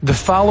The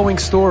following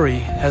story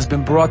has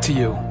been brought to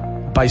you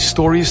by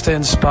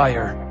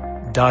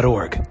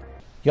StoriesToInspire.org.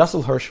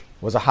 Yossel Hirsch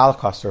was a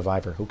Holocaust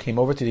survivor who came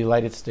over to the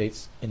United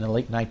States in the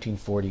late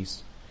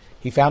 1940s.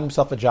 He found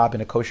himself a job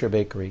in a kosher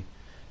bakery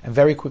and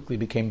very quickly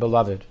became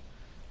beloved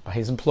by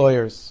his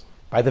employers,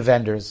 by the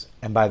vendors,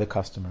 and by the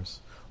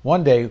customers.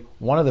 One day,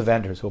 one of the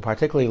vendors who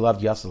particularly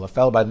loved Yossel, a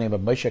fellow by the name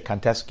of Moshe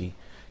Kanteski,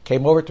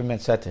 came over to him and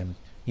said to him,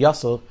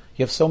 "Yossel,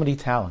 you have so many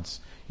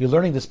talents. You're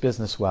learning this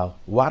business well.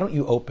 Why don't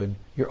you open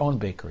your own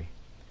bakery?"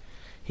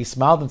 He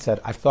smiled and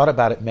said, "I've thought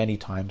about it many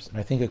times, and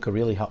I think it could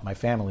really help my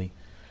family.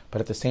 But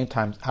at the same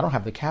time, I don't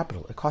have the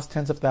capital. It costs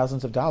tens of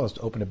thousands of dollars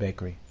to open a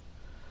bakery."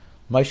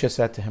 Moshe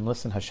said to him,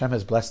 "Listen, Hashem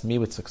has blessed me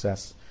with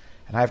success,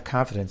 and I have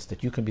confidence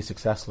that you can be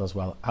successful as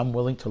well. I'm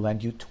willing to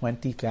lend you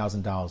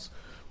 $20,000,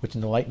 which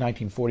in the late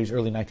 1940s,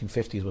 early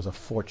 1950s was a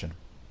fortune."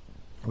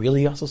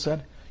 "Really?" Yossel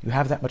said. "You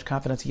have that much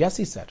confidence?" "Yes,"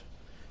 he said.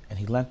 And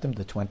he lent them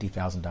the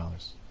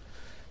 $20,000.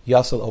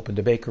 Yossel opened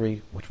a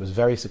bakery, which was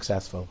very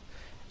successful,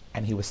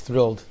 and he was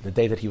thrilled the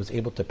day that he was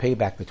able to pay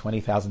back the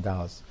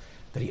 $20,000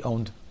 that he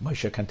owed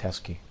Moshe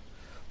Kanteski.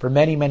 For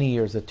many, many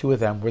years, the two of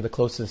them were the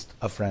closest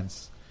of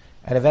friends.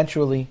 And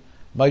eventually,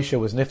 Moshe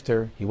was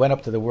nifter. He went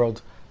up to the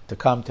world to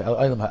come to El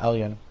Olam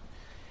HaElyon,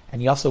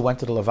 and Yossel went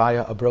to the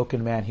Levaya, a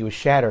broken man. He was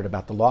shattered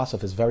about the loss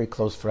of his very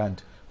close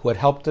friend, who had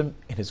helped him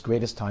in his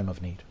greatest time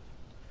of need.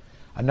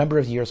 A number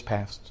of years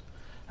passed,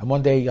 and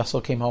one day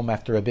Yossel came home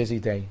after a busy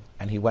day,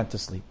 and he went to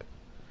sleep.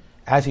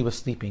 As he was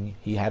sleeping,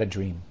 he had a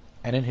dream.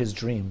 And in his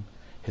dream,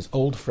 his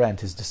old friend,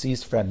 his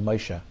deceased friend,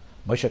 Moshe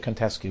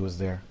Kanteski, was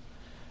there.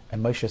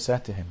 And Moshe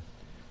said to him,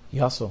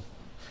 Yossel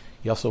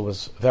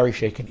was very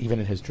shaken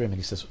even in his dream. And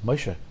he says,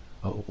 "Moshe,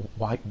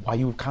 why are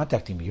you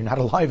contacting me? You're not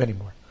alive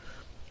anymore."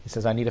 He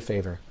says, "I need a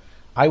favor.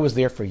 I was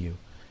there for you,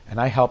 and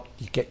I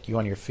helped get you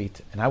on your feet.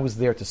 And I was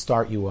there to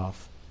start you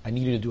off. I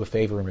need you to do a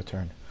favor in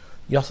return."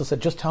 Yossel said,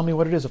 "Just tell me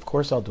what it is. Of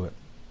course I'll do it."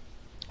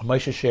 And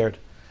Moshe shared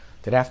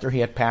that after he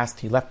had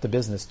passed, he left the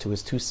business to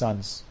his two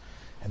sons.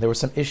 And there were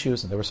some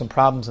issues and there were some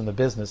problems in the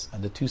business,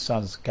 and the two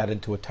sons got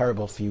into a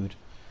terrible feud.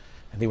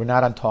 And they were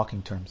not on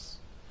talking terms.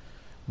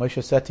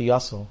 Moshe said to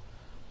Yossel,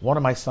 "One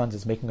of my sons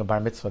is making a bar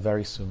mitzvah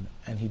very soon,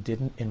 and he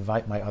didn't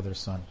invite my other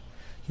son.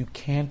 You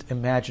can't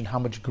imagine how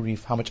much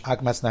grief, how much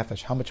agmas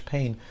nefesh, how much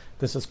pain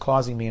this is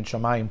causing me in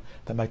Shamayim,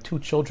 that my two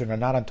children are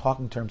not on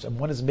talking terms, and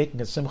one is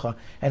making a simcha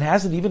and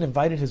hasn't even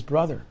invited his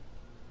brother.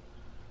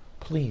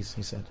 Please,"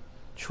 he said,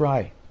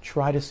 try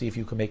to see if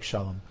you can make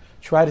shalom.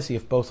 Try to see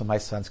if both of my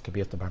sons could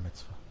be at the bar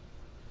mitzvah."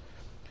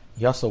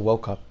 Yossel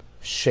woke up,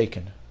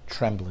 shaken,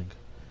 trembling,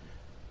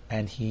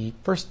 and he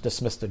first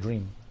dismissed the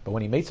dream. But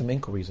when he made some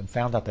inquiries and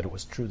found out that it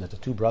was true, that the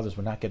two brothers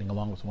were not getting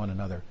along with one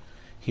another,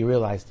 he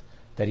realized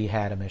that he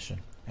had a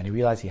mission, and he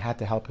realized he had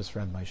to help his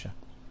friend Moshe.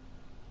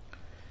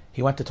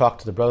 He went to talk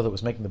to the brother that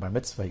was making the bar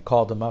mitzvah. He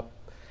called him up,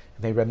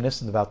 and they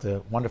reminisced about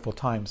the wonderful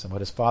times and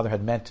what his father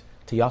had meant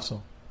to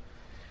Yossel.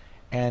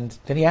 And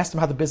then he asked him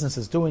how the business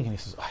is doing, and he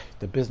says,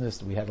 "The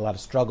business, we had a lot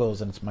of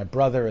struggles, and it's my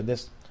brother and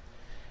this."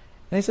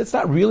 And he said, "It's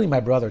not really my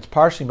brother, it's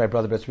partially my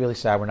brother, but it's really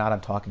sad we're not on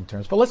talking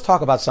terms. But let's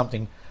talk about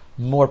something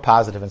more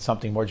positive and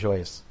something more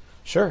joyous."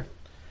 "Sure."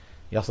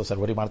 Yossel said,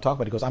 "What do you want to talk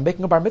about?" He goes, "I'm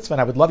making a bar mitzvah,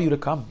 and I would love you to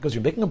come." He goes,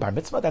 "You're making a bar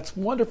mitzvah? That's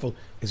wonderful.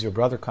 Is your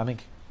brother coming?"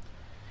 He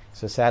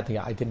says, "Sadly,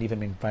 I didn't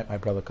even invite my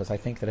brother, because I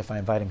think that if I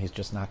invite him, he's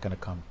just not going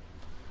to come."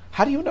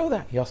 "How do you know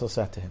that?" Yossel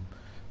said to him.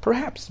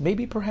 Perhaps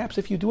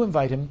if you do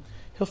invite him,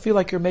 he'll feel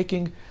like you're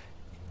making,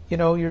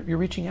 you're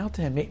reaching out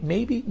to him.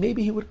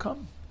 Maybe he would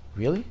come."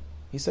 "Really?"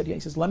 He said, "Yeah." He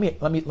says, let me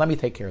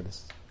take care of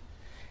this."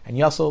 And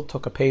Yossel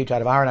took a page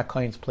out of Aaron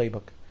HaKohen's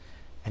playbook,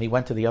 and he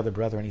went to the other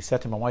brother, and he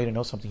said to him, "I want you to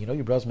know something.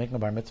 Your brother's making a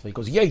bar mitzvah." He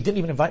goes, "Yeah, he didn't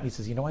even invite me." He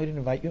says, "You know why he didn't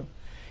invite you?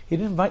 He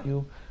didn't invite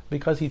you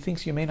because he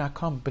thinks you may not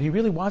come, but he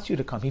really wants you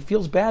to come. He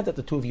feels bad that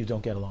the two of you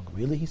don't get along."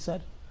 "Really?" he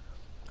said.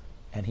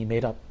 And he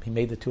made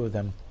the two of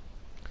them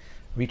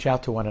reach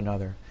out to one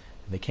another.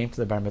 And they came to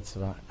the bar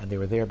mitzvah, and they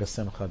were there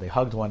b'simcha. They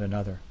hugged one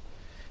another.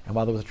 And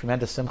while there was a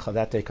tremendous simcha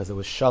that day, because there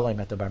was shalom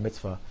at the bar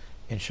mitzvah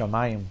in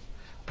Shamayim,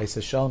 they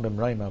said shalom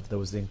b'mroimav, there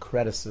was the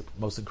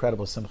most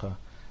incredible simcha,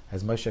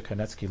 as Moshe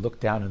Kanteski looked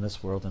down in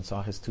this world and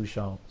saw his two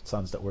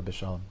sons that were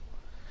b'shalom.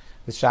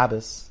 This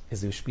Shabbos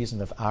is the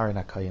Ushpizin of Aaron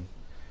HaKohen.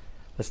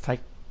 Let's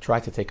try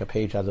to take a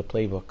page out of the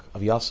playbook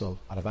of Yossel,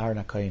 out of Aaron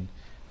HaKohen.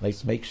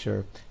 Let's make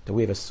sure that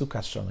we have a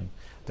sukkah shalom,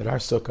 that our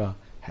sukkah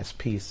has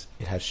peace,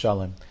 it has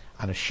shalom,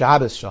 on a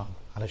Shabbos shalom,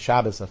 on a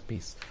Shabbos of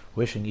peace.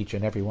 Wishing each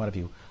and every one of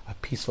you a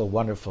peaceful,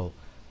 wonderful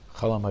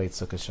Chol HaMoed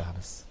Sukkot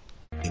Shabbos.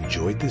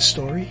 Enjoyed this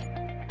story?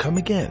 Come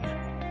again.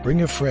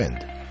 Bring a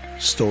friend.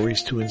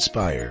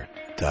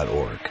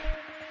 StoriesToInspire.org